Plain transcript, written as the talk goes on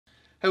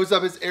Hey, what's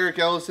up? It's Eric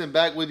Ellison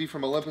back with you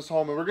from Olympus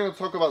Home, and we're going to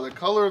talk about the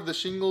color of the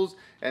shingles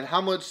and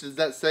how much does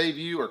that save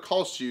you or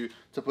cost you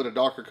to put a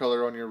darker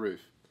color on your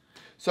roof.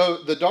 So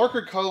the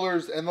darker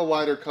colors and the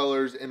lighter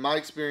colors, in my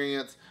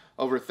experience,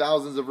 over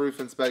thousands of roof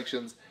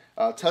inspections,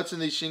 touching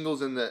these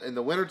shingles in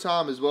the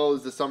wintertime as well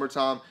as the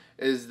summertime,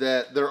 is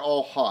that they're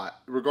all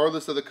hot,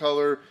 regardless of the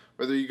color.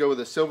 Whether you go with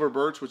a silver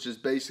birch, which is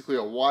basically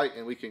a white,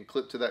 and we can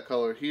clip to that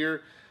color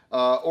here,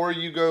 or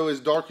you go as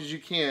dark as you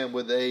can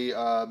with a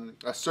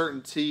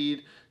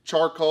certainteed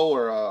charcoal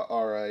or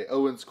a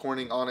Owens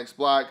Corning Onyx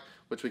Black,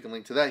 which we can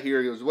link to that here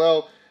as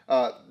well.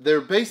 They're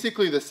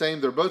basically the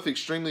same. They're both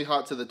extremely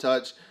hot to the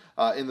touch.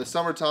 In the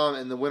summertime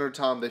and the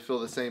wintertime, they feel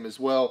the same as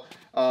well.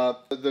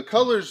 The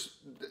colors,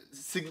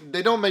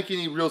 they don't make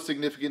any real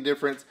significant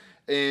difference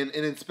in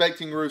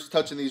inspecting roofs,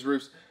 touching these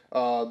roofs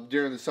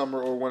during the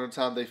summer or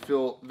wintertime. They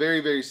feel very,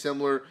 very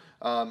similar.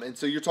 And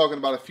so you're talking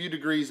about a few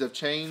degrees of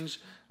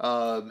change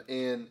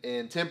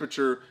and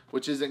temperature,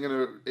 which isn't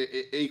going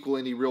to equal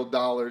any real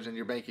dollars in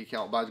your bank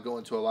account by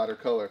going to a lighter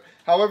color.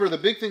 However, the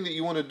big thing that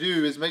you want to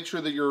do is make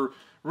sure that your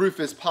roof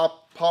is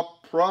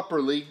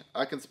properly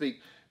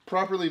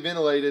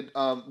ventilated.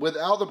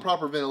 Without the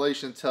proper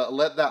ventilation to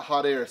let that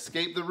hot air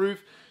escape the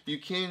roof, you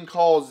can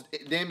cause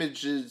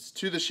damages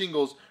to the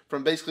shingles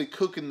from basically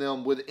cooking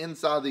them with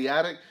inside the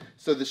attic.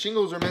 So the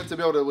shingles are meant to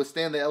be able to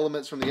withstand the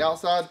elements from the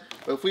outside,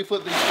 but if we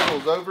flip these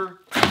shingles over,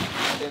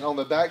 and on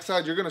the back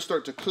side, you're going to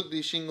start to cook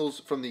these shingles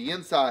from the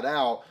inside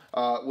out,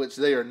 which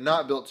they are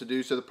not built to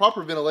do. So the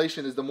proper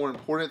ventilation is the more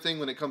important thing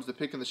when it comes to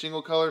picking the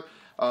shingle color,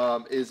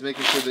 is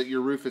making sure that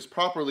your roof is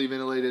properly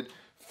ventilated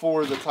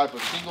for the type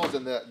of shingles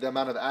and the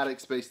amount of attic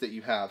space that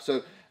you have.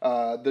 So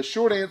the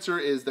short answer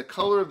is the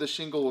color of the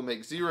shingle will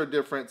make zero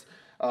difference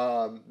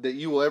that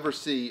you will ever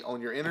see on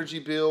your energy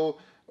bill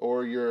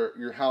or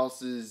your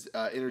house's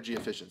energy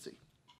efficiency.